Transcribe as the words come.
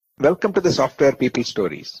Welcome to the Software People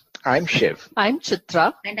Stories. I'm Shiv. I'm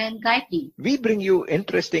Chitra. And I'm Gayatri. We bring you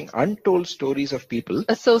interesting, untold stories of people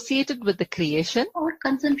Associated with the creation or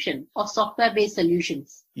consumption of software-based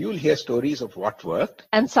solutions. You'll hear stories of what worked,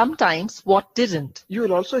 and sometimes what didn't, you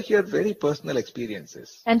will also hear very personal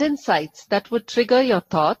experiences. and insights that would trigger your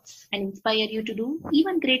thoughts and inspire you to do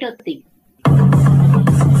even greater things.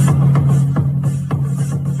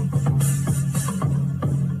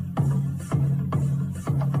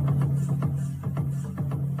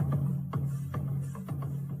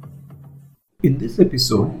 In this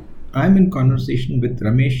episode, I'm in conversation with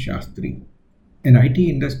Ramesh Shastri, an IT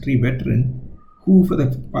industry veteran who for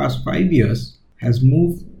the past 5 years has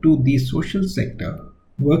moved to the social sector,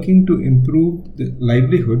 working to improve the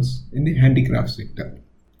livelihoods in the handicraft sector.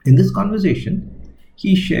 In this conversation,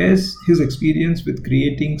 he shares his experience with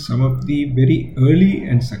creating some of the very early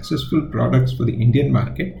and successful products for the Indian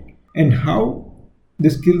market and how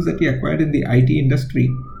the skills that he acquired in the IT industry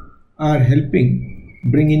are helping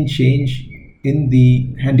bring in change in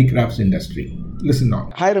the handicrafts industry. Listen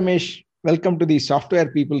on. Hi, Ramesh. Welcome to the Software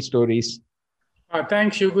People Stories.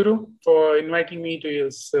 Thanks, Shuguru, for inviting me to your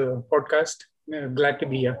podcast. Glad to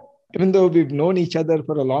be here. Even though we've known each other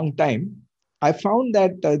for a long time, I found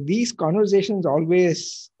that these conversations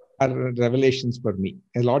always are revelations for me.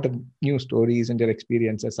 A lot of new stories and their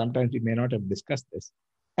experiences. Sometimes we may not have discussed this.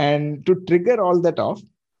 And to trigger all that off,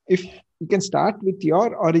 if you can start with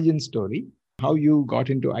your origin story, how you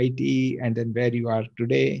got into IT and then where you are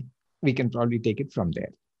today, we can probably take it from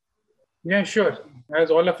there. Yeah, sure.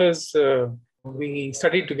 As all of us, we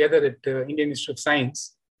studied together at Indian Institute of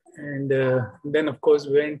Science. And then, of course,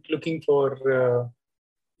 we went looking for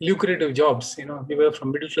lucrative jobs. You know, we were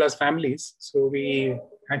from middle-class families. So we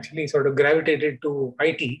actually sort of gravitated to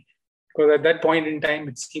IT because at that point in time,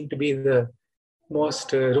 it seemed to be the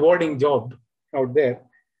most rewarding job out there.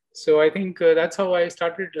 So I think that's how I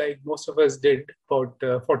started, like most of us did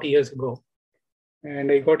about 40 years ago.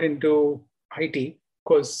 And I got into IT, of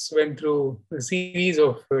course, went through a series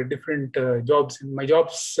of different jobs. And my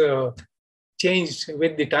jobs changed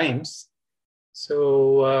with the times.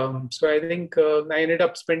 So I think I ended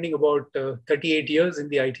up spending about 38 years in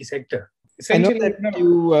the IT sector. Essentially, I know that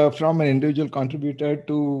you, from an individual contributor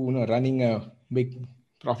to running a big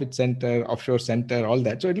profit center, offshore center, all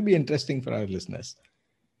that. So it'll be interesting for our listeners.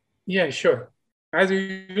 Yeah, sure. As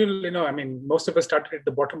usual, most of us started at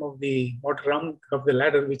the bottom of the rung of the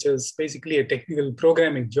ladder, which is basically a technical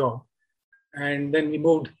programming job. And then we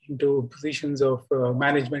moved into positions of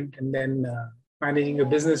management and then managing a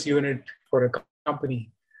business unit for a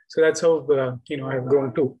company. So that's how, I've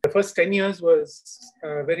grown too. The first 10 years was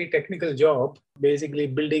a very technical job, basically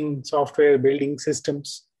building software, building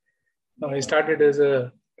systems. I started as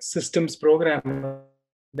a systems programmer,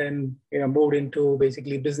 then moved into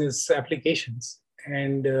basically business applications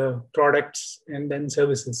and products and then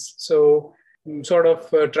services. So sort of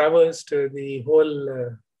traversed the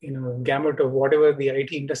whole gamut of whatever the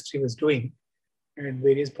IT industry was doing at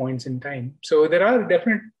various points in time. So there are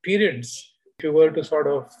different periods if you were to sort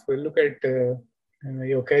of look at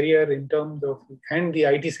your career in terms of, and the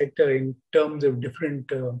IT sector in terms of different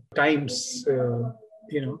times.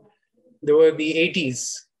 There were the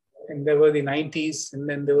 80s, and there were the 90s, and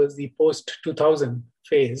then there was the post-2000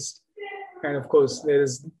 phase. And of course, there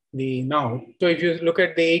is the now. So if you look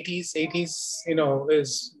at the 80s,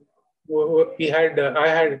 I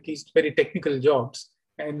had at least very technical jobs.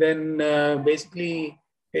 And then basically,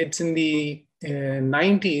 it's in the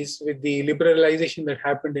 90s with the liberalization that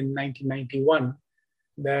happened in 1991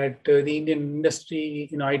 that the Indian industry,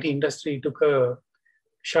 IT industry took a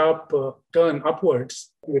sharp turn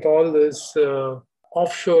upwards with all this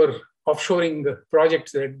offshoring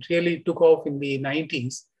projects that really took off in the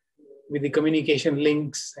 90s with the communication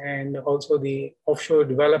links and also the offshore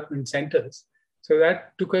development centers. So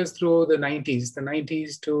that took us through the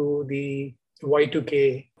 90s to the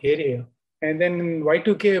Y2K area. And then in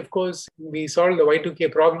Y2K, of course, we solved the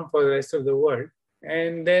Y2K problem for the rest of the world.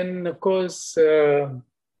 And then, of course,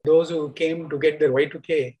 those who came to get their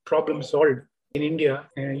Y2K problem solved in India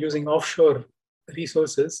using offshore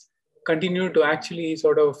resources continue to actually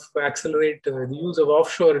sort of accelerate the use of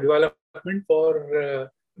offshore development for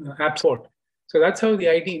app support. So that's how the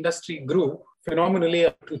IT industry grew phenomenally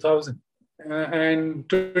up to 2000. And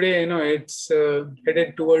today, it's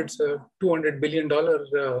headed towards a $200 billion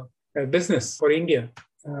business for India,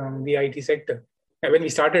 the IT sector. And when we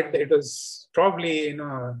started, it was probably,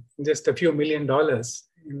 just a few $1 million.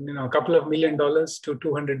 A couple of $1 million to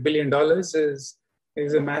 $200 billion is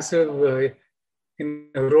a massive in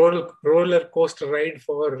a roller coaster ride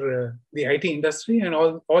for the IT industry and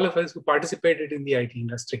all of us who participated in the IT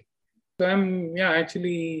industry. So I'm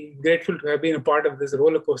actually grateful to have been a part of this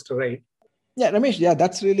roller coaster ride. Yeah, Ramesh,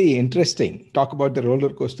 that's really interesting. Talk about the roller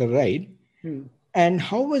coaster ride. And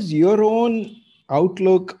how was your own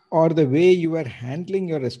outlook or the way you were handling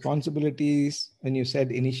your responsibilities when you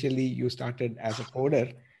said initially you started as a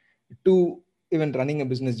coder to even running a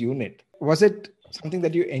business unit? Was it something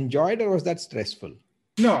that you enjoyed or was that stressful?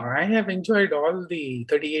 No, I have enjoyed all the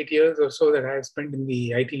 38 years or so that I have spent in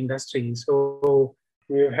the IT industry. So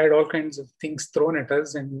we've had all kinds of things thrown at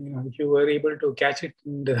us, and if you were able to catch it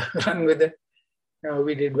and run with it,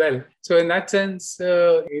 we did well. So in that sense,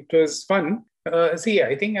 it was fun. I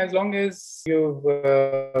think as long as you've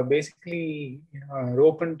basically are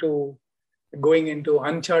open to going into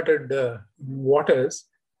uncharted waters,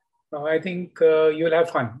 I think you'll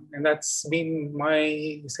have fun. And that's been my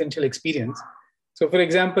essential experience. So for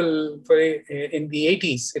example, in the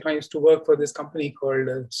 80s, I used to work for this company called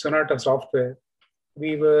Sonata Software.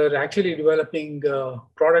 We were actually developing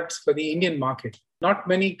products for the Indian market. Not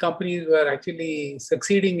many companies were actually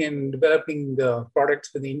succeeding in developing products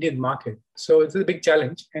for the Indian market. So it's a big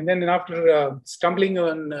challenge. And then after stumbling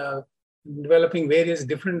on developing various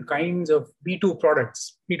different kinds of B2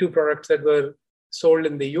 products that were sold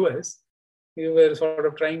in the US, we were sort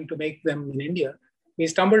of trying to make them in India. We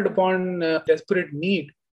stumbled upon a desperate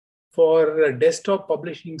need for desktop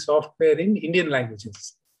publishing software in Indian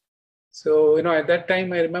languages. So, at that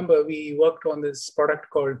time, I remember we worked on this product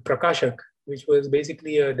called Prakashak, which was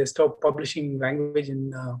basically a desktop publishing language.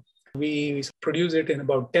 And we produced it in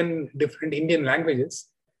about 10 different Indian languages.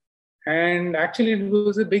 And actually, it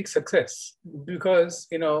was a big success because,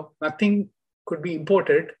 nothing could be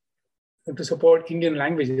imported to support Indian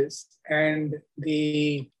languages. And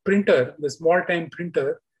the printer, the small-time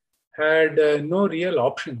printer, had no real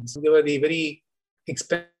options. They were the very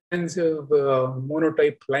expensive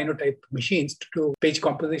monotype, linotype machines to do page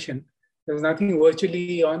composition. There was nothing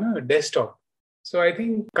virtually on a desktop. So I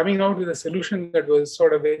think coming out with a solution that was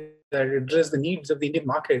sort of that addressed the needs of the Indian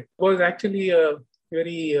market was actually a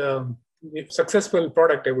very successful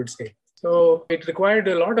product, I would say. So it required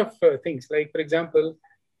a lot of things, like, for example,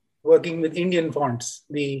 working with Indian fonts,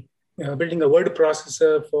 building a word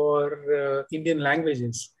processor for Indian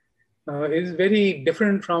languages is very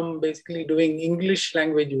different from basically doing English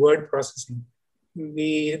language word processing.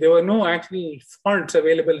 There were no actual fonts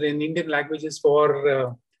available in Indian languages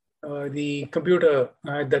for the computer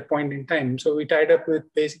at that point in time. So we tied up with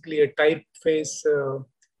basically a typeface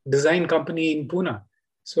design company in Pune.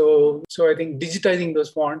 So I think digitizing those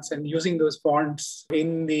fonts and using those fonts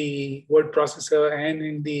in the word processor and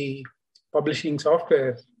in the publishing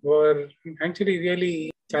software were actually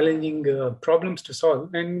really challenging problems to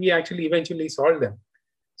solve. And we actually eventually solved them.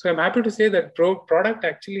 So I'm happy to say that product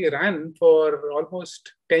actually ran for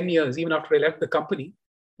almost 10 years, even after I left the company.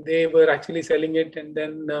 They were actually selling it, and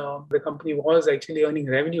then the company was actually earning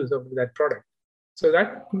revenues of that product. So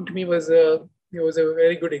that to me was a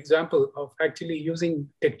very good example of actually using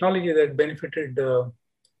technology that benefited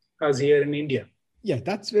us here in India. Yeah,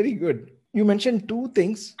 that's very good. You mentioned two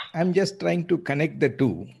things. I'm just trying to connect the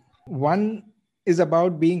two. One is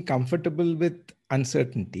about being comfortable with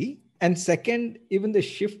uncertainty. And second, even the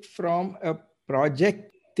shift from a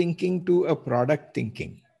project thinking to a product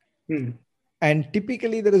thinking. And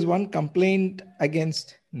typically there is one complaint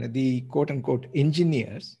against the quote unquote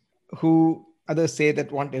engineers who others say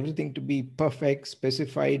that want everything to be perfect,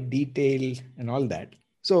 specified, detailed, and all that.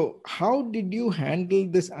 So how did you handle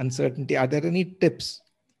this uncertainty? Are there any tips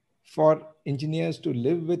for engineers to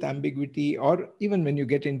live with ambiguity, or even when you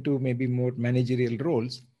get into maybe more managerial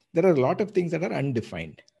roles, there are a lot of things that are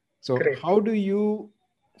undefined. So Correct. How do you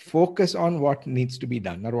focus on what needs to be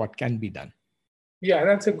done or what can be done? Yeah,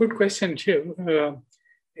 that's a good question, Shiv.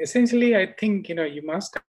 Essentially, I think, you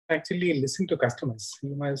must actually listen to customers.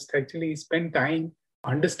 You must actually spend time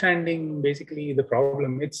understanding basically the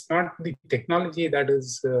problem. It's not the technology that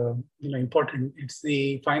is important. It's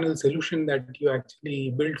the final solution that you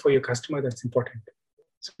actually build for your customer that's important.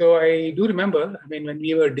 So I do remember, when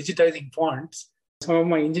we were digitizing fonts, some of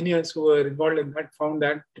my engineers who were involved in that found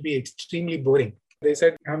that to be extremely boring. They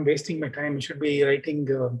said, I'm wasting my time. I should be writing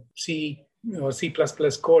C or C++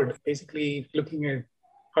 code, basically looking at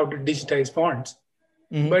how to digitize fonts.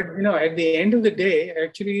 Mm-hmm. But, at the end of the day,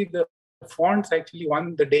 actually, the fonts actually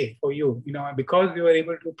won the day for you, because we were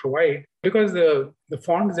able to provide, because the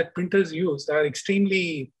fonts that printers use are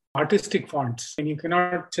extremely artistic fonts, and you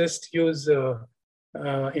cannot just use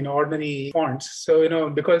ordinary fonts. So,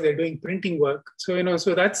 because they're doing printing work. So,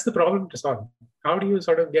 so that's the problem to solve. how do you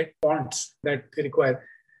sort of get fonts that they require?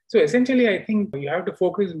 So essentially, I think you have to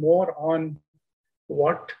focus more on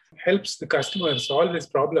what helps the customer solve his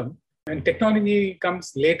problem. And technology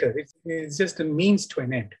comes later. It's just a means to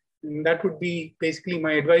an end. And that would be basically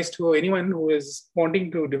my advice to anyone who is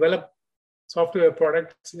wanting to develop software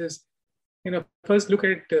products is, first look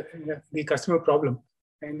at the customer problem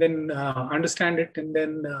and then understand it. And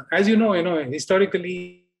then, as you know,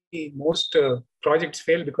 historically, most projects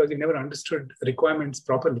fail because you never understood requirements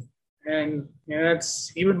properly. And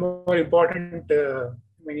that's even more important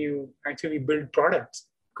when you actually build products,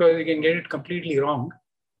 because you can get it completely wrong.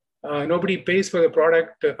 Nobody pays for the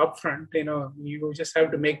product upfront. You just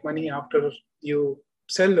have to make money after you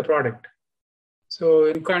sell the product. So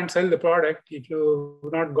you can't sell the product if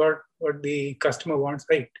you've not got what the customer wants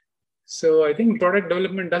right. So I think product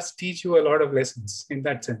development does teach you a lot of lessons in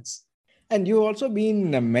that sense. And you've also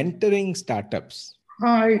been mentoring startups.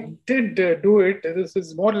 I did do it. This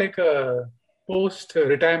is more like a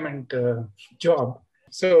post-retirement job.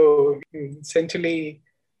 So essentially,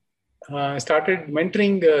 started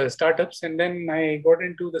mentoring startups, and then I got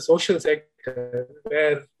into the social sector,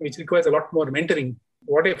 which requires a lot more mentoring.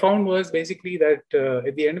 What I found was basically that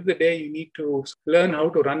at the end of the day, you need to learn how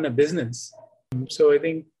to run a business. So I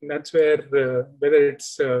think that's where, whether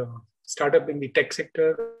it's startup in the tech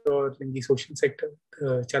sector or in the social sector,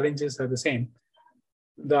 the challenges are the same.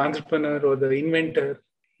 The entrepreneur or the inventor,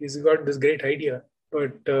 he's got this great idea,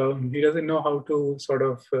 but he doesn't know how to sort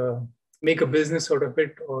of make a business out of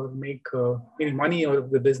it or make any money out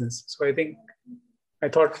of the business. So I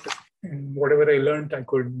thought whatever I learned, I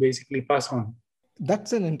could basically pass on.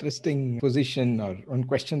 That's an interesting position, or one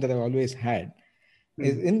question that I've always had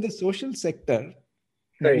is in the social sector,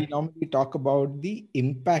 we normally talk about the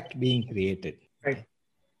impact being created. Right.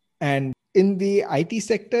 And in the IT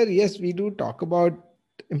sector, yes, we do talk about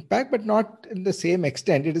impact, but not in the same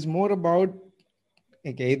extent. It is more about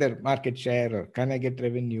either market share or can I get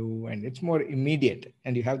revenue, and it's more immediate.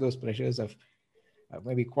 And you have those pressures of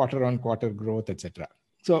maybe quarter-on-quarter growth, etc.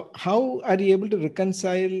 So how are you able to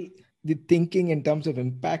reconcile the thinking in terms of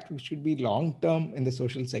impact, which should be long-term in the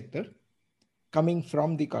social sector, coming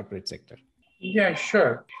from the corporate sector? Yeah,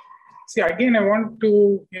 sure. See, again, I want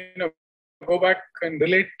to go back and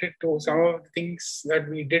relate it to some of the things that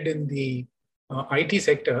we did in the IT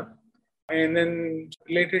sector, and then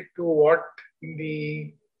relate it to what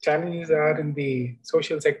the challenges are in the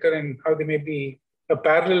social sector and how they may be a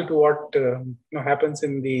parallel to what happens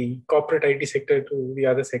in the corporate IT sector to the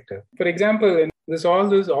other sector. For example, all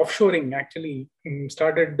this offshoring actually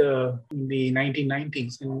started in the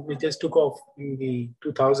 1990s, and it just took off in the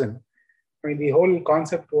 2000s. I mean, the whole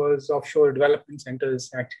concept was offshore development centers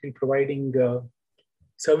actually providing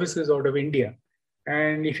services out of India.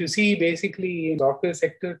 And if you see, basically, the software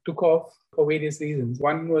sector took off for various reasons.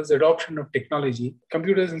 One was adoption of technology.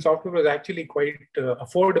 Computers and software was actually quite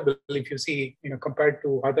affordable if you see, compared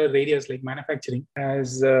to other areas like manufacturing,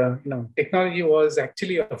 as technology was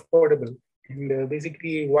actually affordable. And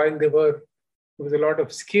basically, while there was a lot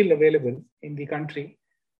of skill available in the country,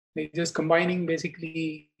 just combining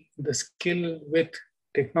basically the skill with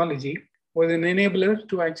technology was an enabler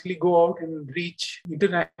to actually go out and reach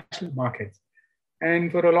international markets.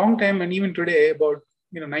 And for a long time, and even today, about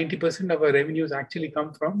 90% of our revenues actually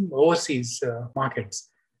come from overseas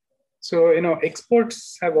markets. So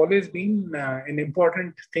exports have always been an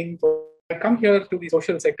important thing. I come here to the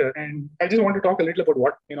social sector, and I just want to talk a little about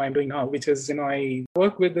what I'm doing now, which is I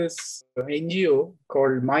work with this NGO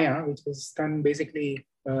called Maya, which has done basically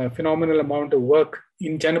a phenomenal amount of work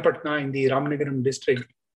in Channapatna in the Ramanagaram district,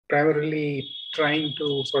 primarily trying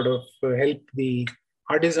to sort of help the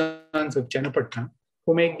artisans of Channapatna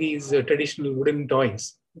who make these traditional wooden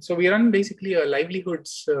toys. So we run basically a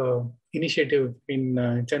livelihoods initiative in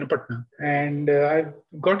Channapatna. And I've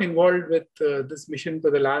got involved with this mission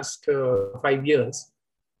for the last 5 years.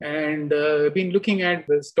 And I've been looking at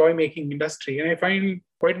this toy making industry, and I find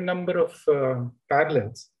quite a number of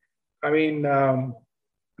parallels. I mean,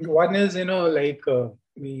 one is, the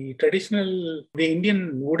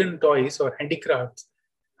Indian wooden toys or handicrafts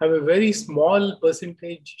have a very small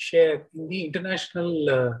percentage share in the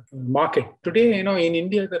international market. Today, in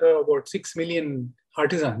India, there are about 6 million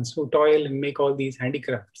artisans who toil and make all these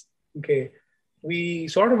handicrafts. Okay, we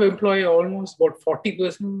sort of employ almost about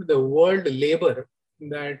 40% of the world labor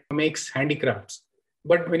that makes handicrafts.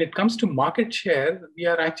 But when it comes to market share, we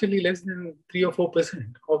are actually less than 3 or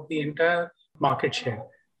 4% of the entire market share.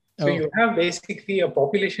 So you have basically a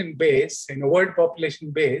population base, a world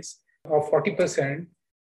population base of 40%,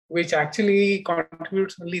 which actually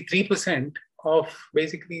contributes only 3% of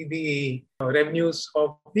basically the revenues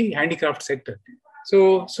of the handicraft sector.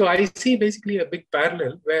 So I see basically a big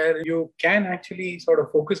parallel where you can actually sort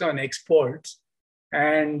of focus on exports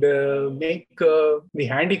and make the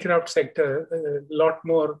handicraft sector a lot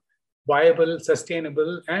more viable,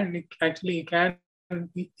 sustainable, and it actually can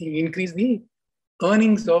increase the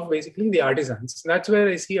earnings of basically the artisans. That's where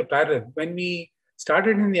I see a parallel. When we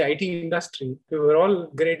started in the IT industry, we were all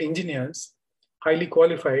great engineers, highly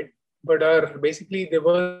qualified, but there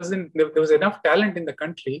was enough talent in the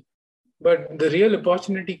country, but the real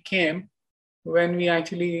opportunity came when we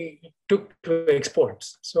actually took to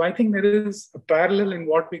exports. So I think there is a parallel in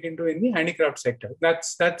what we can do in the handicraft sector.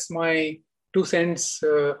 That's my 2 cents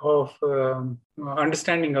of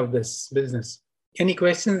understanding of this business. Any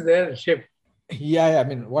questions there, Shiv? Yeah, I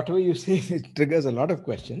mean, whatever you say, it triggers a lot of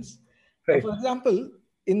questions. Right. For example,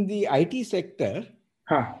 in the IT sector,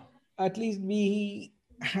 at least we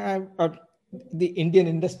have, the Indian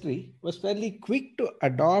industry was fairly quick to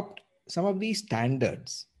adopt some of these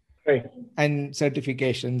standards, right, and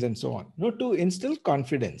certifications and so on, to instill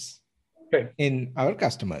confidence, right, in our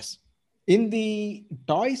customers. In the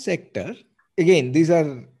toy sector, again, these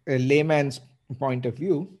are a layman's point of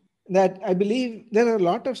view, that I believe there are a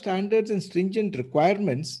lot of standards and stringent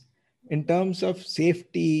requirements in terms of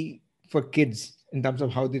safety for kids, in terms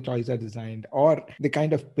of how the toys are designed, or the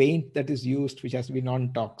kind of paint that is used, which has to be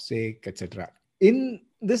non-toxic, etc. In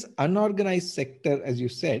this unorganized sector, as you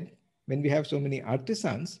said, when we have so many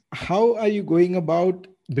artisans, how are you going about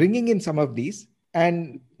bringing in some of these?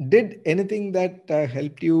 And did anything that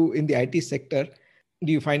helped you in the IT sector,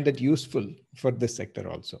 do you find that useful for this sector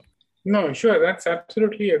also? No, sure. That's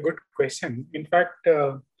absolutely a good question. In fact,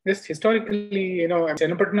 just historically,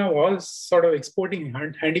 Channapatna was sort of exporting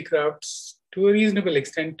handicrafts to a reasonable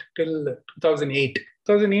extent till 2008.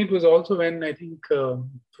 2008 was also when I think for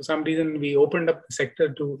some reason we opened up the sector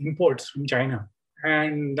to imports from China.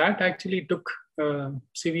 And that actually took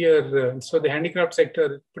severe, so the handicraft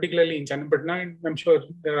sector, particularly in Channapatna, and I'm sure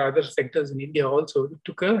there are other sectors in India also,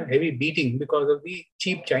 took a heavy beating because of the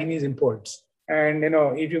cheap Chinese imports. And,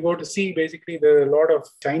 if you go to see, basically, there are a lot of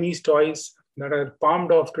Chinese toys that are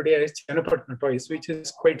palmed off today as Channapatna toys, which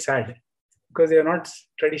is quite sad because they are not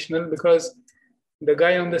traditional, because the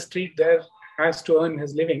guy on the street there has to earn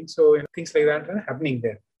his living. So things like that are happening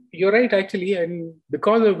there. You're right, actually, and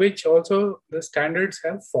because of which also the standards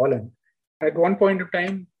have fallen. At one point of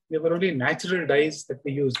time, there were only natural dyes that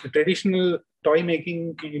we used. The traditional toy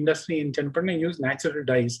making industry in Channapatna used natural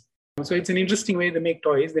dyes. So it's an interesting way they make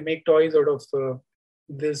toys. They make toys out of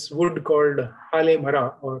this wood called hale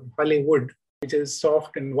mara or hale wood, which is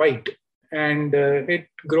soft and white. And it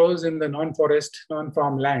grows in the non-forest,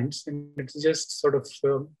 non-farm lands. And it's just sort of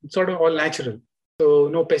all natural. So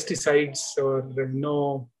no pesticides or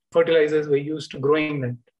no fertilizers were used to growing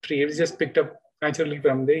that tree. It was just picked up naturally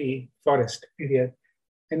from the forest area.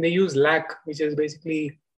 And they use lac, which is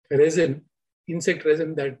basically resin, insect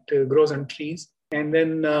resin that grows on trees. And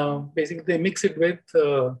then basically they mix it with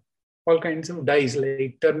all kinds of dyes,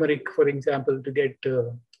 like turmeric, for example, to get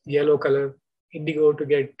yellow color, indigo to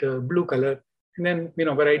get blue color, and then,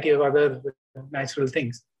 variety of other natural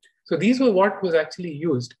things. So these were what was actually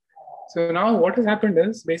used. So now what has happened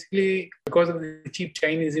is basically because of the cheap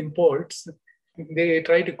Chinese imports, they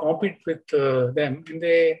try to compete with them, and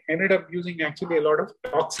they ended up using actually a lot of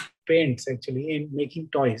toxic paints actually in making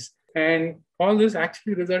toys. And all this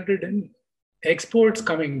actually resulted in exports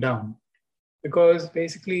coming down because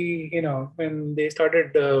basically, when they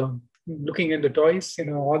started looking at the toys,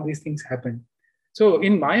 all these things happened. So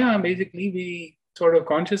in Maya, basically, we sort of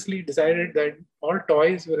consciously decided that all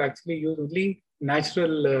toys will actually use only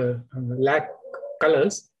natural lac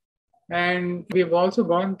colors. And we've also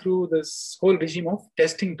gone through this whole regime of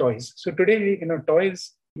testing toys. So today,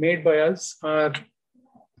 toys made by us are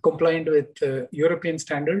compliant with European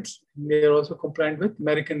standards. They are also compliant with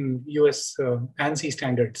American, US ANSI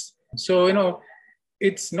standards. So,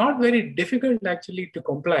 it's not very difficult actually to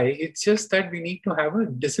comply. It's just that we need to have a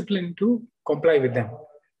discipline to comply with them.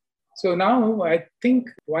 So now I think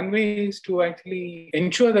one way is to actually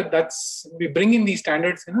ensure that we bring in these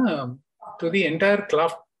standards to the entire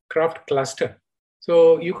craft cluster.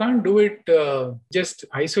 So you can't do it just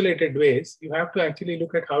isolated ways. You have to actually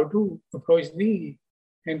look at how to approach the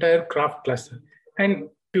entire craft cluster. And if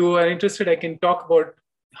you are interested, I can talk about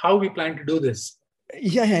how we plan to do this.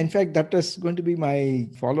 Yeah, in fact, that was going to be my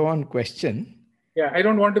follow-on question. Yeah, I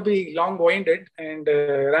don't want to be long-winded and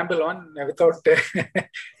ramble on without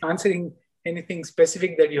answering anything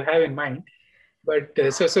specific that you have in mind. But No,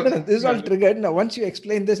 this is all triggered. Now, once you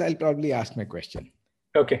explain this, I'll probably ask my question.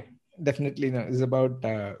 Okay. definitely is about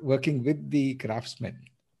working with the craftsmen.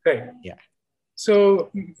 Right. Yeah. So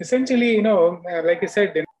essentially, like I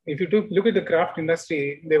said, if you look at the craft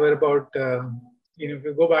industry, they were about, if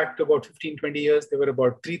you go back to about 15, 20 years, there were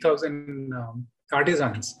about 3,000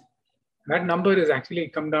 artisans. That number has actually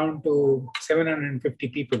come down to 750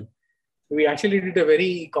 people. We actually did a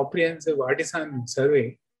very comprehensive artisan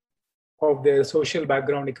survey of their social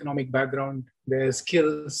background, economic background, their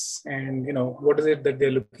skills, and what is it that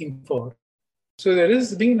they're looking for. So there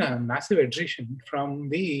has been a massive attrition from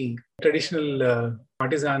the traditional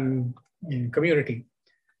artisan community.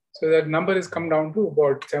 So that number has come down to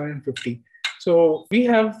about 750. So we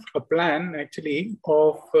have a plan actually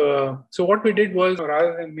of, so what we did was,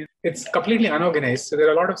 rather than, it's completely unorganized. So there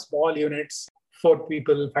are a lot of small units, 4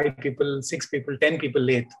 people, 5 people, 6 people, 10 people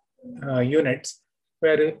lathe units,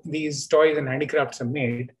 where these toys and handicrafts are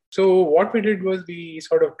made. So what we did was we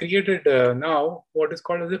sort of created now what is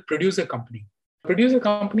called as a producer company. Producer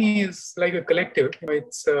company is like a collective.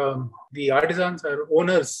 It's the artisans are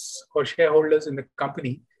owners or shareholders in the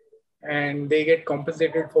company, and they get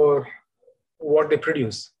compensated for what they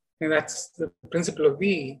produce. And that's the principle of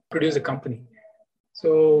the producer company.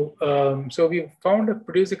 So, so we found a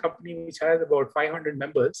producer company which has about 500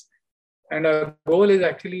 members. And our goal is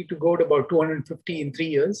actually to go to about 250 in 3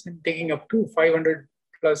 years and taking up to 500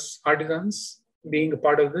 plus artisans being a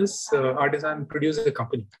part of this artisan producer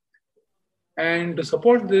company. And to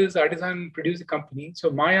support this artisan producer company, so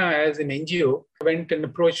Maya as an NGO went and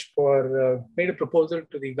approached made a proposal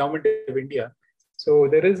to the government of India. So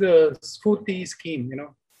there is a Sphoorti scheme,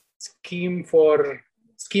 scheme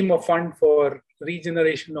of fund for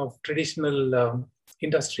regeneration of traditional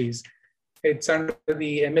industries. It's under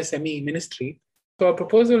the MSME ministry. So our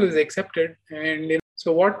proposal is accepted. And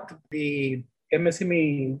so what the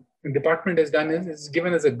MSME department has done is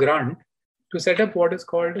given us a grant to set up what is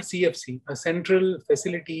called a CFC, a Central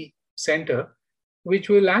Facility Center, which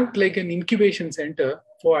will act like an incubation center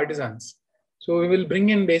for artisans. So we will bring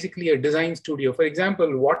in basically a design studio. For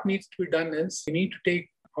example, what needs to be done is we need to take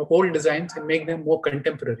old designs and make them more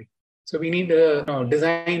contemporary. So we need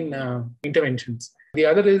design interventions. The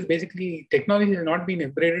other is basically technology has not been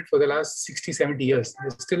upgraded for the last 60, 70 years.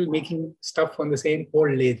 We're still making stuff on the same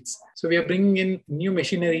old lathes. So we are bringing in new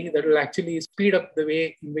machinery that will actually speed up the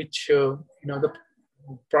way in which the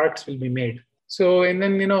products will be made. So and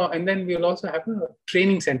then we'll also have a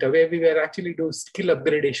training center where we will actually do skill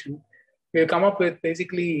upgradation. We'll come up with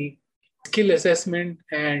basically skill assessment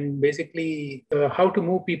and basically how to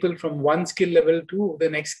move people from one skill level to the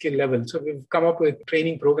next skill level. So we've come up with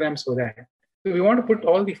training programs for that. So we want to put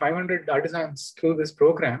all the 500 artisans through this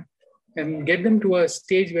program and get them to a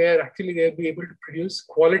stage where actually they'll be able to produce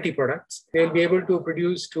quality products. They'll be able to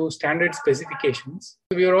produce to standard specifications.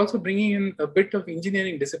 So we are also bringing in a bit of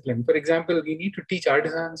engineering discipline. For example, we need to teach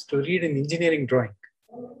artisans to read an engineering drawing.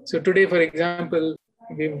 So today, for example,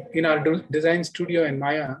 in our design studio in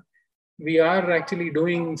Maya, we are actually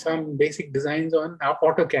doing some basic designs on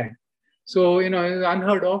AutoCAD. So, it's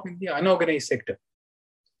unheard of in the unorganized sector.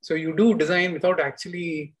 So you do design without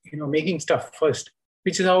actually, making stuff first,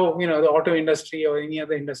 which is how, the auto industry or any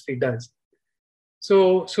other industry does.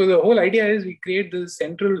 So the whole idea is we create this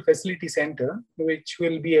central facility center, which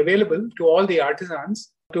will be available to all the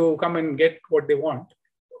artisans to come and get what they want.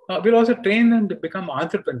 We'll also train them to become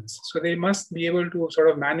entrepreneurs. So they must be able to sort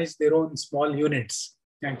of manage their own small units.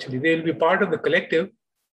 Actually, they'll be part of the collective,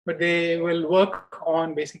 but they will work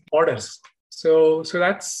on basic orders. So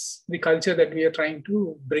that's the culture that we are trying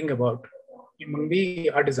to bring about among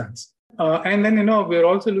the artisans. And then, we're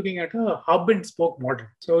also looking at a hub and spoke model.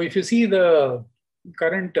 So if you see the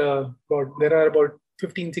current, there are about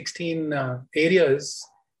 15, 16 areas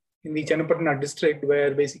in the Channapatna district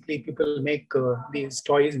where basically people make these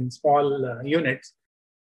toys in small units.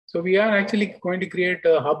 So we are actually going to create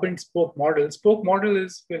a hub and spoke model. Spoke model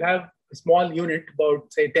is we'll have a small unit,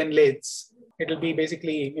 about say 10 lathes. It'll be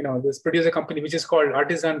basically, this producer company, which is called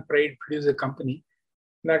Artisan Pride Producer Company,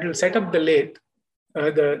 that will set up the lathe,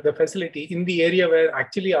 the facility in the area where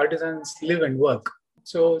actually artisans live and work.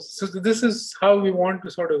 So this is how we want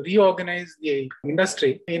to sort of reorganize the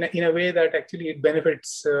industry in a way that actually it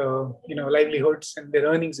benefits, livelihoods and their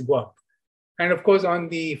earnings go up. And of course, on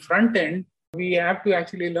the front end, we have to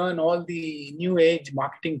actually learn all the new age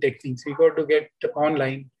marketing techniques. We got to get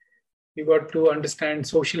online. We got to understand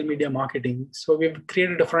social media marketing. So we've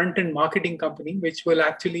created a front-end marketing company which will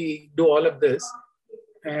actually do all of this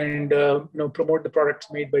and promote the products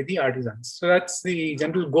made by the artisans. So that's the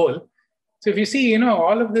general goal. So if you see,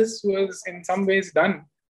 all of this was in some ways done,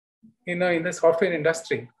 in the software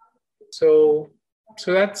industry. So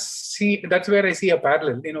So that's where I see a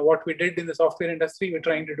parallel. What we did in the software industry, we're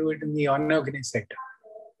trying to do it in the unorganized sector.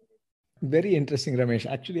 Very interesting, Ramesh.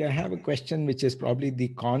 Actually, I have a question which is probably the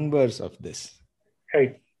converse of this.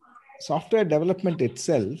 Right. Software development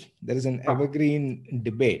itself, there is an evergreen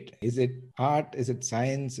debate. Is it art? Is it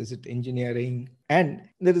science? Is it engineering? And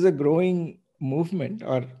there is a growing movement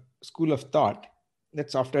or school of thought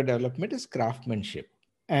that software development is craftsmanship.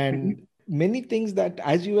 And many things that,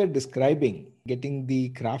 as you were describing, getting the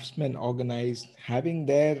craftsmen organized, having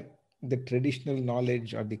the traditional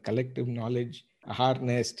knowledge or the collective knowledge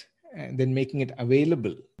harnessed, and then making it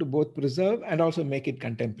available to both preserve and also make it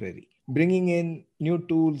contemporary, bringing in new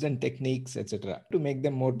tools and techniques, etc., to make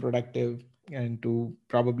them more productive and to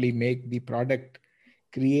probably make the product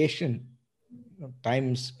creation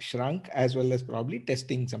times shrunk, as well as probably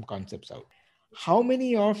testing some concepts out. How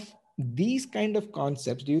many of these kind of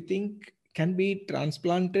concepts do you think can be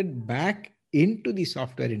transplanted back into the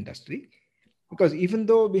software industry? Because even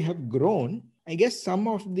though we have grown, I guess some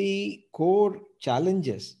of the core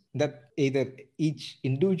challenges that either each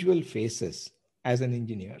individual faces as an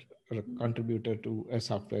engineer or a contributor to a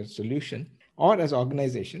software solution or as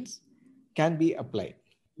organizations can be applied.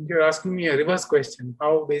 You're asking me a reverse question.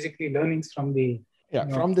 How basically learnings from the...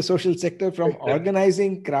 from the social sector, from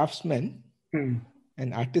organizing craftsmen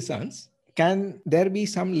and artisans, can there be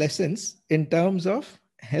some lessons in terms of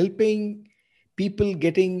helping people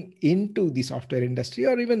getting into the software industry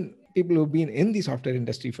or even people who've been in the software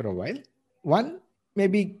industry for a while? One,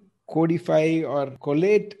 maybe codify or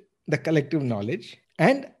collate the collective knowledge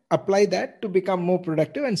and apply that to become more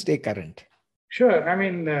productive and stay current. Sure. I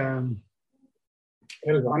mean,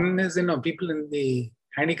 one is, people in the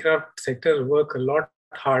handicraft sector work a lot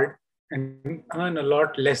hard and earn a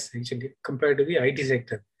lot less actually compared to the IT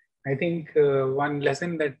sector. I think one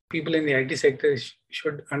lesson that people in the IT sector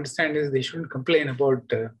should understand is they shouldn't complain about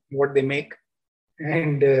what they make.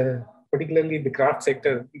 And particularly the craft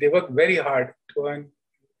sector, they work very hard to earn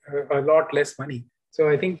a lot less money. So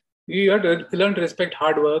I think you have to learn to respect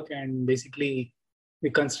hard work and basically the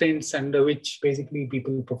constraints under which basically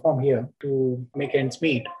people perform here to make ends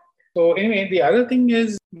meet. So anyway, the other thing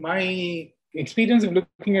is my experience of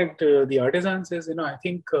looking at the artisans is, I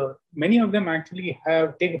think many of them actually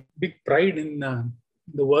take a big pride in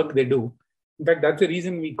the work they do. In fact, that's the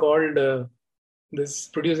reason we called this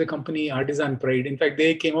producer company Artisan Pride. In fact,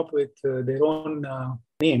 they came up with their own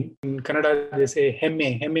name. In Kannada, they say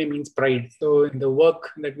Hemme. Hemme means pride. So in the work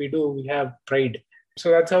that we do, we have pride.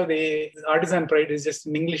 So that's how Artisan Pride is just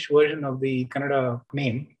an English version of the Kannada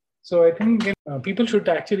name. So I think people should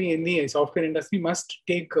actually, in the software industry, must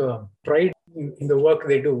take pride in the work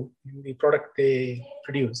they do, in the product they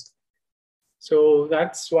produce. So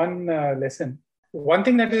that's one lesson. One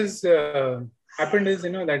thing that is happened is,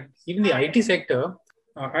 that even the IT sector,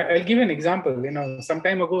 I'll give you an example. Some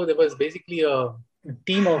time ago, there was basically a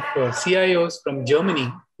team of CIOs from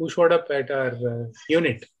Germany who showed up at our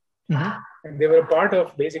unit. Mm-hmm. And they were part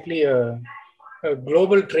of basically a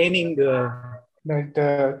global training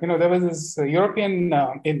there was this European,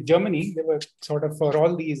 in Germany, they were sort of for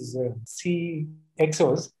all these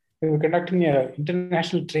CXOs, they were conducting an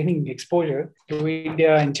international training exposure to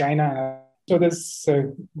India and China. So this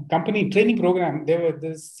company training program,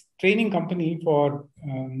 this training company for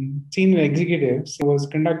senior executives was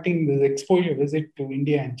conducting this exposure visit to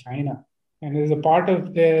India and China. And as a part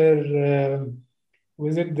of their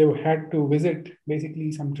visit, they had to visit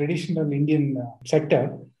basically some traditional Indian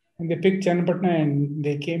sector. And they picked Channapatna and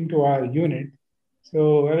they came to our unit.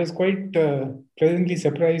 So I was quite pleasantly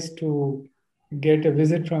surprised to get a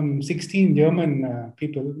visit from 16 German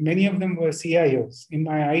people. Many of them were CIOs. In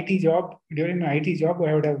my IT job, during my IT job,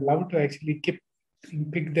 I would have loved to actually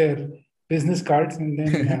pick their business cards and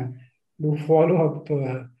then do follow-up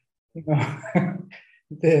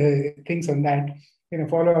the things on that.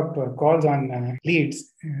 Follow-up calls on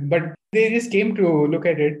leads, but they just came to look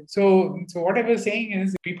at it. So what I was saying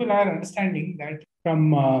is people are understanding that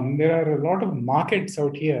from there are a lot of markets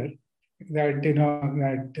out here that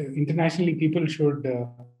that internationally people should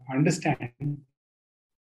understand,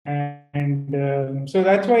 and so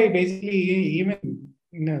that's why basically even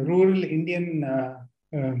rural Indian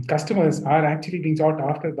customers are actually being sought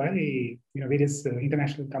after by various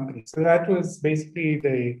international companies. So that was basically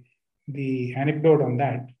the anecdote on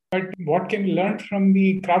that. But what can be learned from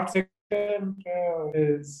the craft sector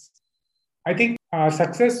is, I think our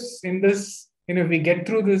success in this, if we get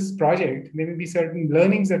through this project, there will be certain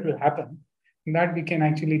learnings that will happen that we can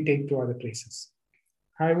actually take to other places.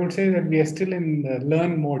 I would say that we are still in the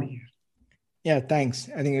learn mode here. Yeah, thanks.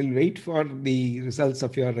 I think we'll wait for the results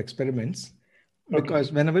of your experiments.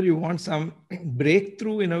 Because whenever you want some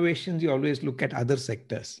breakthrough innovations, you always look at other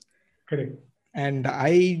sectors. Correct. And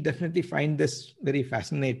I definitely find this very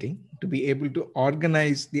fascinating to be able to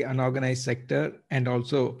organize the unorganized sector and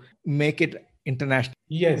also make it international.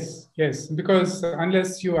 Yes, because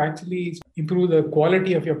unless you actually improve the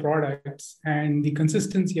quality of your products and the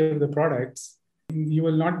consistency of the products, you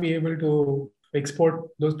will not be able to export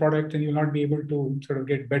those products, and you'll not be able to sort of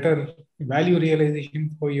get better value realization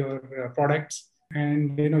for your products,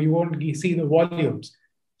 and you won't see the volumes.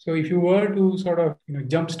 So if you were to sort of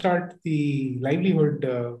jumpstart the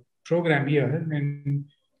livelihood program here and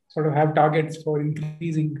sort of have targets for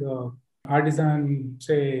increasing artisan,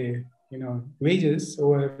 say, wages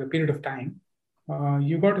over a period of time,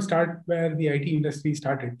 you got to start where the IT industry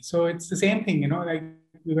started. So it's the same thing, like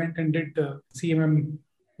we went and did the CMM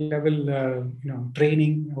level,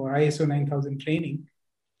 training or ISO 9000 training,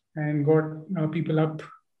 and got people up,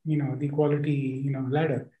 the quality,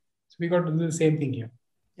 ladder. So we got to do the same thing here.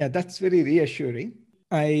 Yeah, that's very reassuring.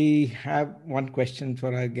 I have one question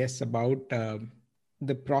for our guests about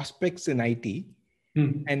the prospects in IT.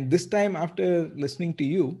 And this time, after listening to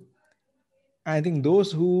you, I think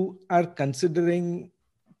those who are considering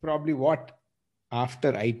probably what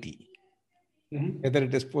after IT, whether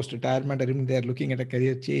it is post-retirement or even they're looking at a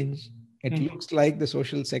career change, it looks like the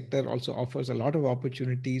social sector also offers a lot of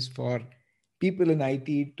opportunities for people in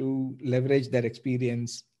IT to leverage their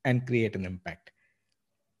experience and create an impact.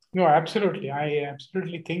 No, absolutely. I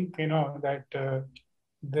absolutely think, that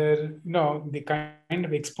the kind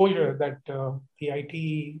of exposure that the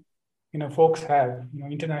IT, folks have,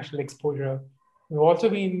 international exposure. We've also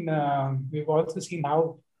seen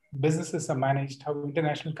how businesses are managed, how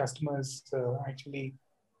international customers actually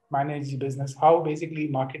manage business, how basically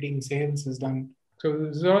marketing, sales is done. So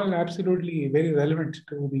this is all absolutely very relevant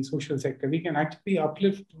to the social sector. We can actually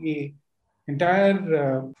uplift the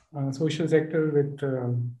entire social sector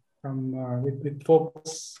with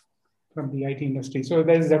folks from the IT industry. So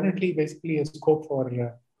there's definitely basically a scope for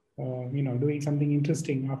doing something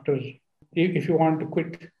interesting after, if you want to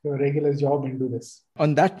quit your regular job and do this.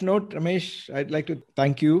 On that note, Ramesh, I'd like to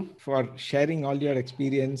thank you for sharing all your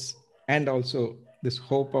experience and also this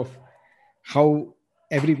hope of how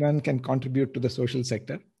everyone can contribute to the social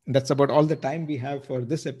sector. And that's about all the time we have for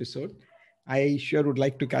this episode. I sure would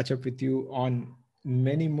like to catch up with you on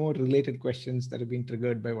many more related questions that have been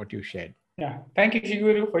triggered by what you shared. Yeah. Thank you,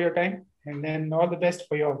 Shiguru, for your time. And then all the best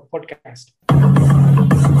for your podcast.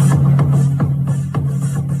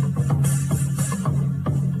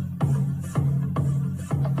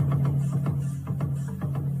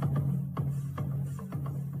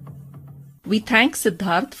 We thank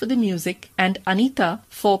Siddharth for the music and Anita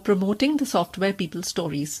for promoting the Software People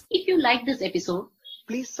Stories. If you like this episode,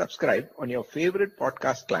 Please subscribe on your favorite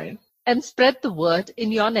podcast client. And spread the word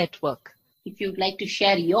in your network. if you'd like to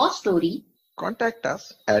share your story, Contact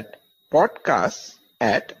us at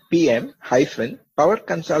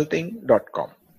podcasts@pm-powerconsulting.com.